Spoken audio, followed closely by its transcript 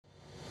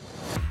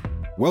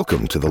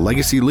Welcome to the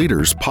Legacy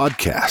Leaders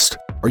Podcast.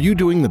 Are you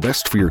doing the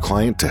best for your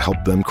client to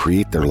help them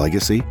create their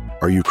legacy?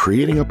 Are you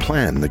creating a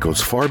plan that goes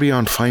far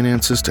beyond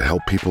finances to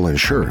help people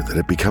ensure that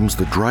it becomes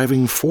the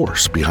driving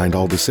force behind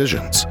all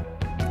decisions?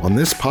 On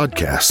this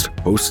podcast,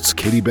 hosts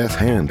Katie Beth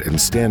Hand and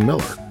Stan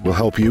Miller will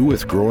help you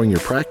with growing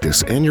your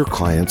practice and your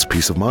clients'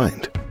 peace of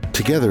mind.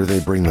 Together, they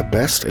bring the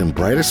best and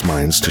brightest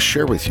minds to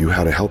share with you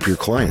how to help your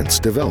clients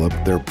develop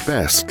their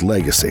best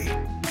legacy.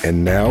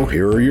 And now,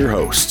 here are your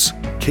hosts,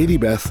 Katie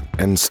Beth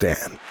and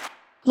Stan.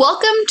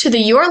 Welcome to the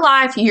Your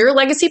Life, Your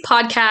Legacy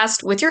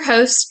podcast with your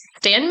hosts,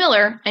 Stan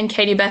Miller and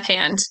Katie Beth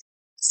Hand.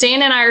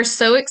 Stan and I are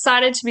so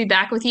excited to be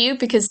back with you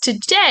because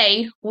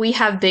today we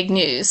have big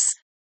news.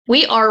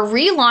 We are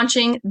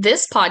relaunching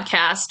this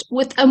podcast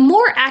with a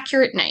more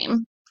accurate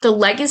name, the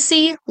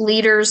Legacy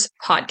Leaders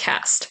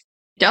Podcast.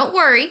 Don't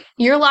worry,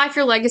 Your Life,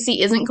 Your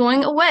Legacy isn't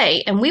going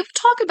away, and we will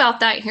talk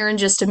about that here in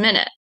just a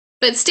minute.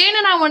 But Stan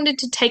and I wanted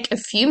to take a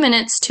few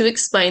minutes to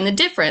explain the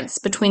difference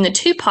between the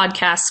two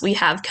podcasts we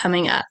have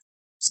coming up.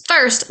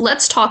 First,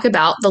 let's talk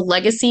about the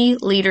Legacy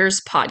Leaders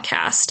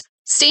Podcast.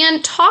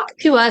 Stan, talk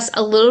to us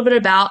a little bit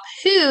about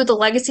who the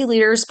Legacy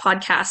Leaders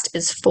Podcast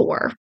is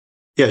for.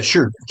 Yeah,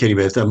 sure, Katie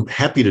Beth. I'm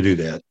happy to do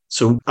that.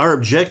 So our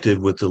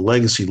objective with the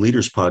Legacy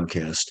Leaders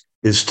Podcast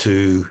is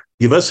to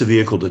give us a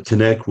vehicle to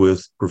connect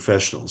with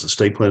professionals,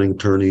 estate planning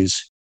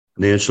attorneys,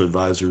 financial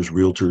advisors,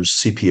 realtors,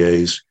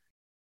 CPAs,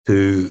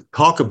 to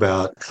talk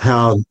about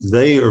how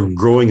they are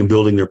growing and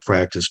building their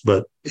practice,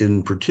 but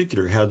in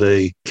particular, how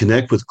they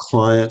connect with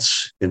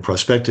clients and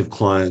prospective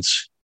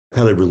clients,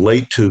 how they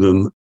relate to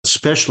them,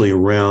 especially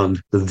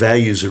around the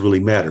values that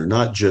really matter,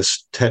 not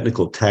just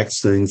technical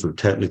tax things or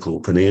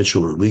technical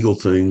financial or legal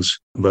things,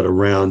 but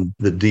around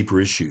the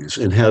deeper issues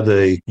and how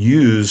they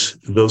use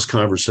those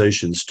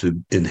conversations to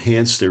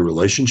enhance their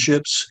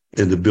relationships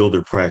and to build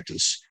their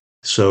practice.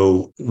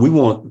 So we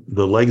want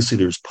the Legacy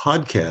Leaders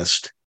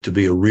Podcast to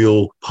be a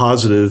real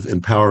positive,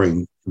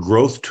 empowering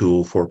growth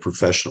tool for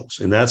professionals.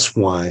 And that's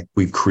why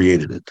we've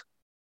created it.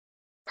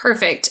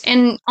 Perfect.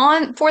 And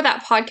for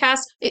that podcast,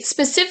 it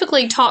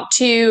specifically talked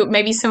to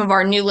maybe some of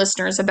our new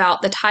listeners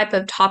about the type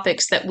of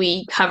topics that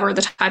we cover,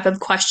 the type of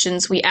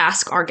questions we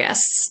ask our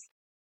guests.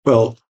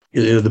 Well,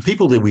 the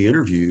people that we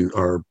interview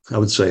are, I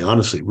would say,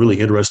 honestly, really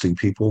interesting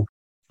people.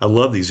 I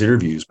love these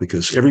interviews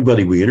because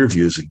everybody we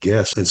interview is a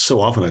guest. And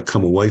so often I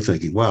come away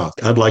thinking, wow,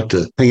 I'd like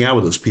to hang out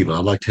with those people.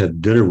 I'd like to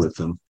have dinner with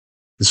them.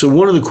 And so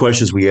one of the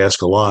questions we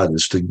ask a lot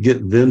is to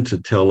get them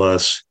to tell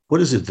us, what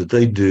is it that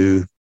they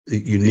do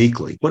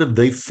uniquely? What have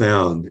they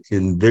found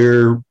in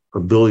their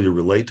ability to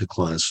relate to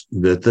clients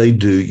that they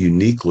do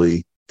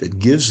uniquely that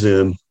gives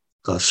them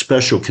a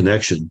special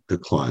connection to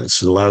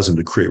clients? It allows them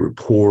to create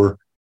rapport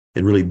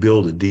and really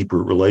build a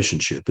deeper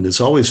relationship. And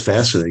it's always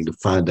fascinating to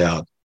find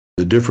out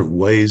the different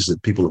ways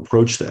that people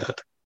approach that.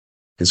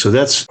 And so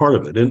that's part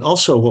of it. And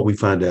also what we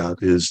find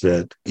out is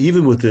that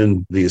even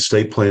within the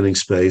estate planning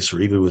space or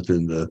even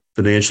within the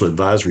financial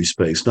advisory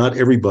space, not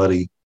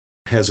everybody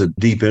has a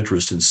deep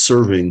interest in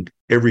serving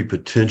every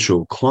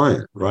potential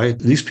client, right?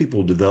 These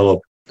people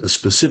develop a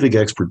specific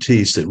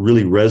expertise that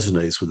really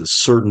resonates with a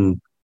certain,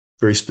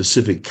 very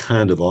specific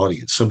kind of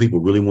audience. Some people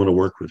really want to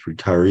work with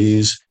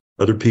retirees.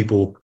 Other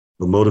people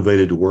are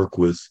motivated to work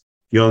with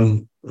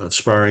young,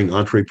 aspiring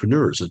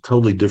entrepreneurs, a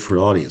totally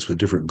different audience with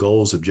different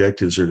goals,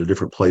 objectives. They're in a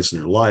different place in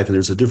their life. And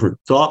there's a different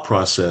thought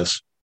process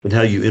in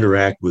how you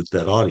interact with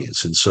that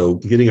audience. And so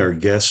getting our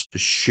guests to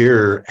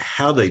share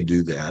how they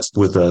do that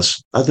with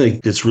us, I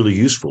think it's really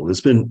useful. It's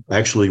been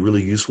actually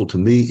really useful to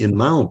me in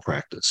my own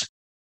practice.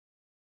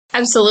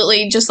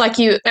 Absolutely. Just like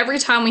you, every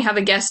time we have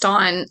a guest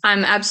on,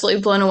 I'm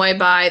absolutely blown away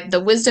by the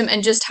wisdom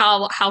and just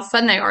how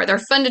fun they are. They're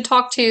fun to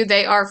talk to.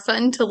 They are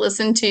fun to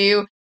listen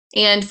to.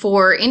 And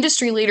for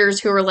industry leaders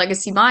who are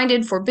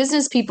legacy-minded, for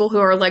business people who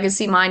are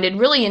legacy-minded,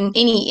 really in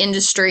any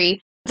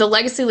industry, the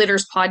Legacy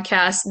Leaders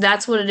Podcast,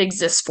 that's what it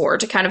exists for,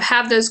 to kind of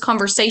have those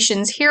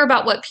conversations, hear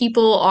about what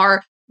people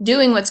are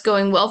doing, what's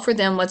going well for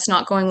them, what's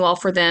not going well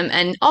for them,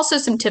 and also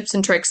some tips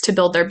and tricks to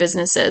build their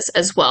businesses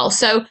as well.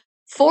 So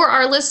for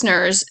our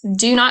listeners,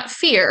 do not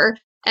fear.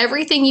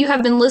 Everything you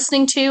have been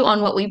listening to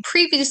on what we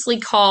previously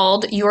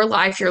called Your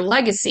Life, Your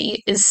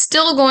Legacy is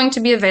still going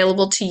to be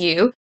available to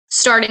you.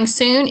 Starting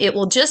soon, it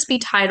will just be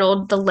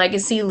titled the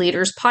Legacy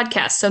Leaders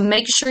Podcast. So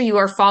make sure you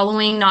are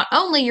following not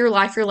only Your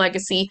Life, Your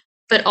Legacy,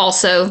 but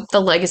also the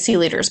Legacy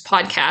Leaders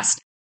Podcast.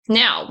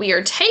 Now, we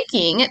are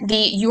taking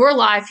the Your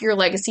Life, Your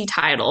Legacy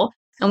title,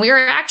 and we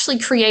are actually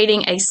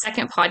creating a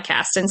second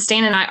podcast. And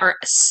Stan and I are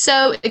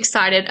so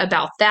excited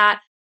about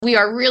that. We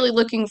are really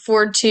looking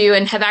forward to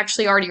and have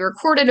actually already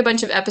recorded a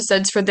bunch of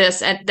episodes for this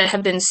that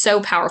have been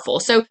so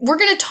powerful. So we're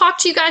going to talk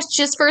to you guys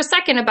just for a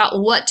second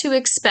about what to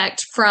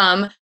expect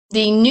from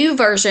the new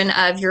version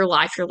of Your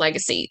Life, Your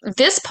Legacy.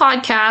 This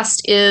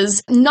podcast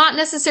is not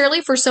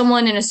necessarily for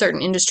someone in a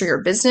certain industry or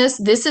business.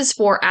 This is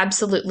for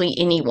absolutely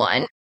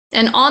anyone.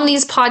 And on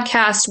these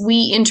podcasts,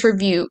 we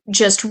interview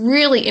just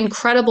really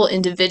incredible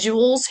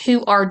individuals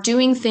who are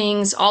doing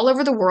things all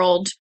over the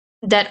world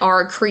that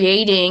are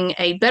creating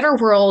a better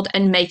world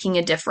and making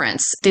a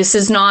difference. This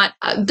is not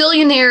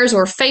billionaires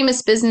or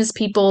famous business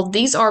people.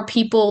 These are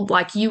people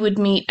like you would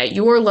meet at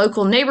your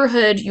local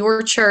neighborhood,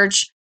 your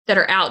church, that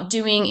are out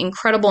doing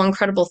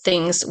incredible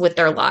things with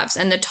their lives.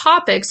 And the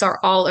topics are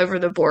all over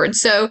the board.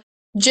 So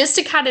just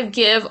to kind of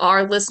give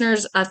our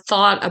listeners a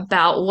thought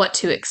about what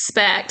to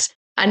expect,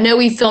 I know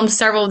we filmed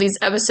several of these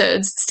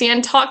episodes.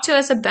 Stan, talk to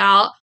us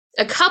about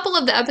a couple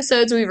of the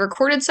episodes we've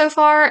recorded so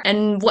far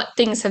and what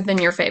things have been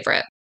your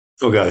favorite.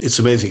 Oh, God, it's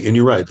amazing. And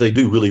you're right. They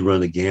do really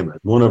run a gamut.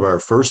 One of our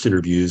first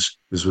interviews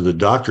was with a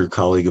doctor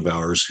colleague of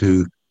ours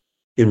who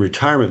in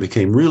retirement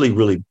became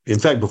really, in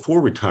fact,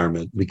 before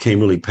retirement, became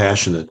really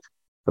passionate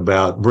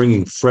about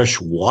bringing fresh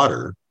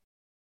water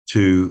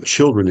to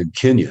children in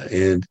Kenya.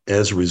 And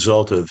as a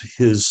result of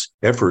his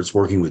efforts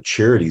working with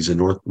charities in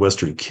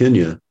northwestern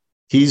Kenya,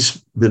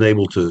 he's been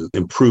able to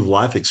improve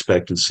life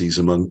expectancies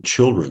among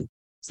children.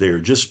 They're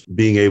just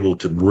being able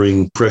to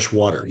bring fresh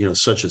water,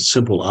 such a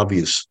simple,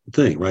 obvious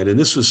thing, right? And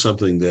this was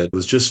something that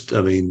was just,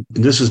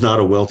 this is not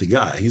a wealthy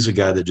guy. He's a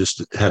guy that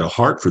just had a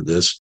heart for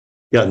this,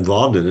 got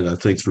involved in it, I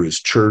think, through his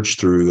church,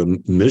 through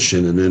a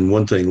mission. And then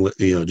one thing,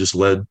 just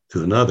led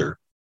to another.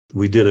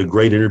 We did a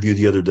great interview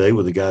the other day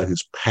with a guy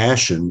whose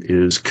passion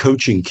is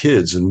coaching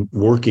kids and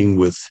working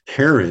with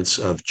parents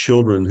of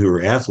children who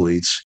are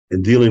athletes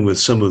and dealing with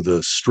some of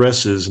the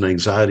stresses and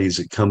anxieties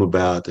that come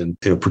about. And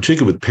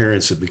particularly with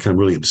parents that become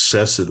really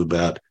obsessive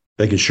about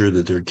making sure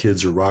that their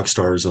kids are rock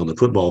stars on the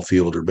football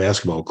field or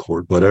basketball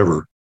court,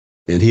 whatever.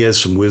 And he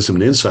has some wisdom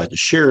and insight to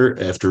share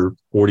after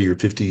 40 or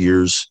 50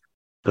 years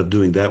of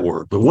doing that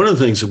work. But one of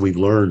the things that we've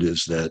learned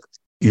is that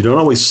you don't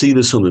always see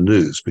this on the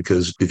news,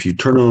 because if you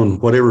turn on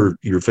whatever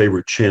your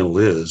favorite channel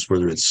is,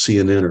 whether it's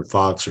CNN or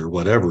Fox or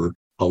whatever,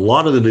 a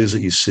lot of the news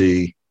that you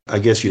see, I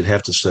guess you'd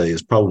have to say,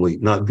 is probably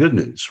not good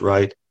news,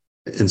 right?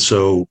 And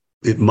so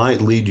it might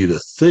lead you to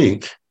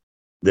think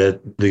that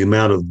the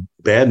amount of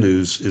bad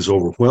news is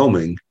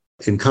overwhelming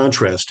in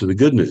contrast to the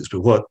good news.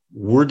 But what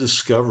we're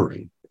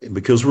discovering,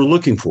 because we're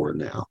looking for it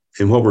now,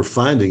 and what we're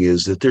finding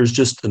is that there's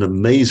just an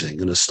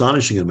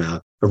astonishing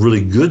amount of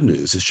really good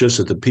news. It's just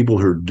that the people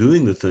who are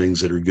doing the things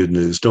that are good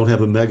news don't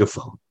have a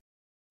megaphone.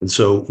 And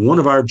so one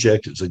of our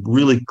objectives, a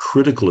really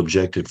critical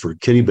objective for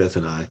Kenny Beth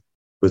and I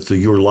with the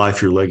Your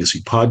Life, Your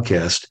Legacy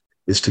podcast,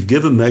 is to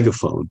give a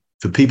megaphone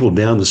to people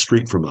down the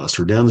street from us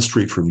or down the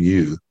street from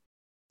you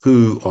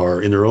who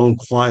are in their own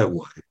quiet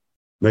way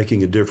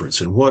making a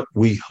difference. And what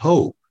we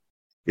hope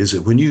is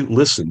that when you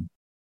listen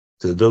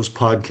to those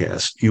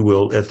podcasts, you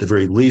will at the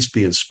very least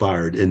be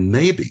inspired. And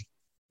maybe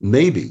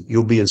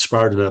you'll be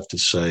inspired enough to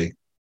say,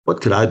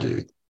 what could I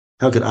do?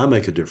 How could I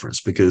make a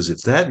difference? Because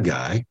if that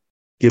guy,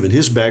 given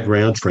his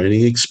background,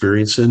 training,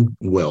 experience, and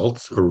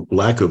wealth or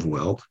lack of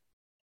wealth,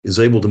 is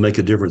able to make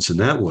a difference in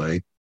that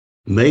way,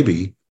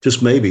 maybe,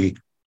 just maybe,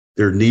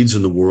 there are needs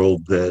in the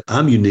world that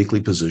I'm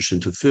uniquely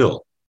positioned to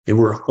fill. And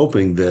we're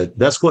hoping that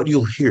that's what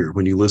you'll hear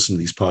when you listen to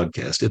these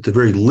podcasts. At the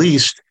very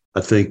least,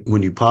 I think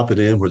when you pop it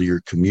in, whether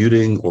you're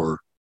commuting or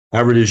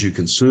however it is you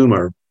consume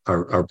our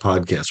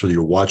podcast, whether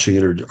you're watching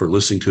it or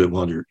listening to it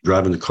while you're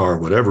driving the car or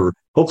whatever,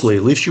 hopefully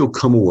at least you'll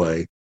come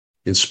away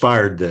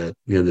inspired that,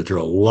 that there are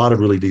a lot of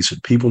really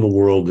decent people in the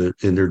world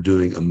and they're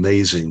doing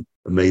amazing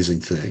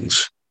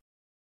things.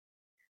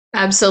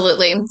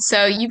 Absolutely.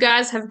 So you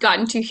guys have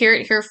gotten to hear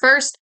it here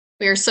first.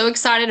 We are so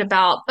excited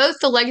about both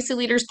the Legacy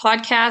Leaders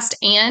podcast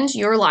and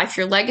Your Life,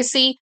 Your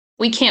Legacy.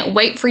 We can't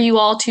wait for you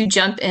all to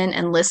jump in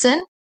and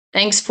listen.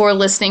 Thanks for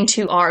listening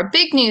to our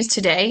big news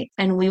today,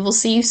 and we will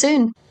see you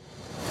soon.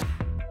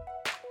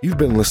 You've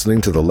been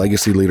listening to the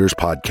Legacy Leaders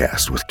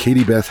podcast with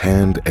Katie Beth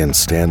Hand and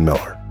Stan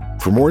Miller.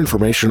 For more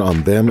information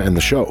on them and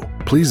the show,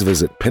 please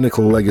visit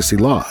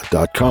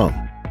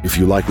pinnaclelegacylaw.com. If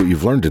you like what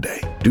you've learned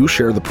today, do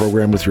share the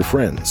program with your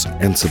friends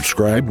and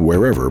subscribe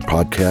wherever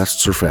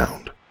podcasts are found.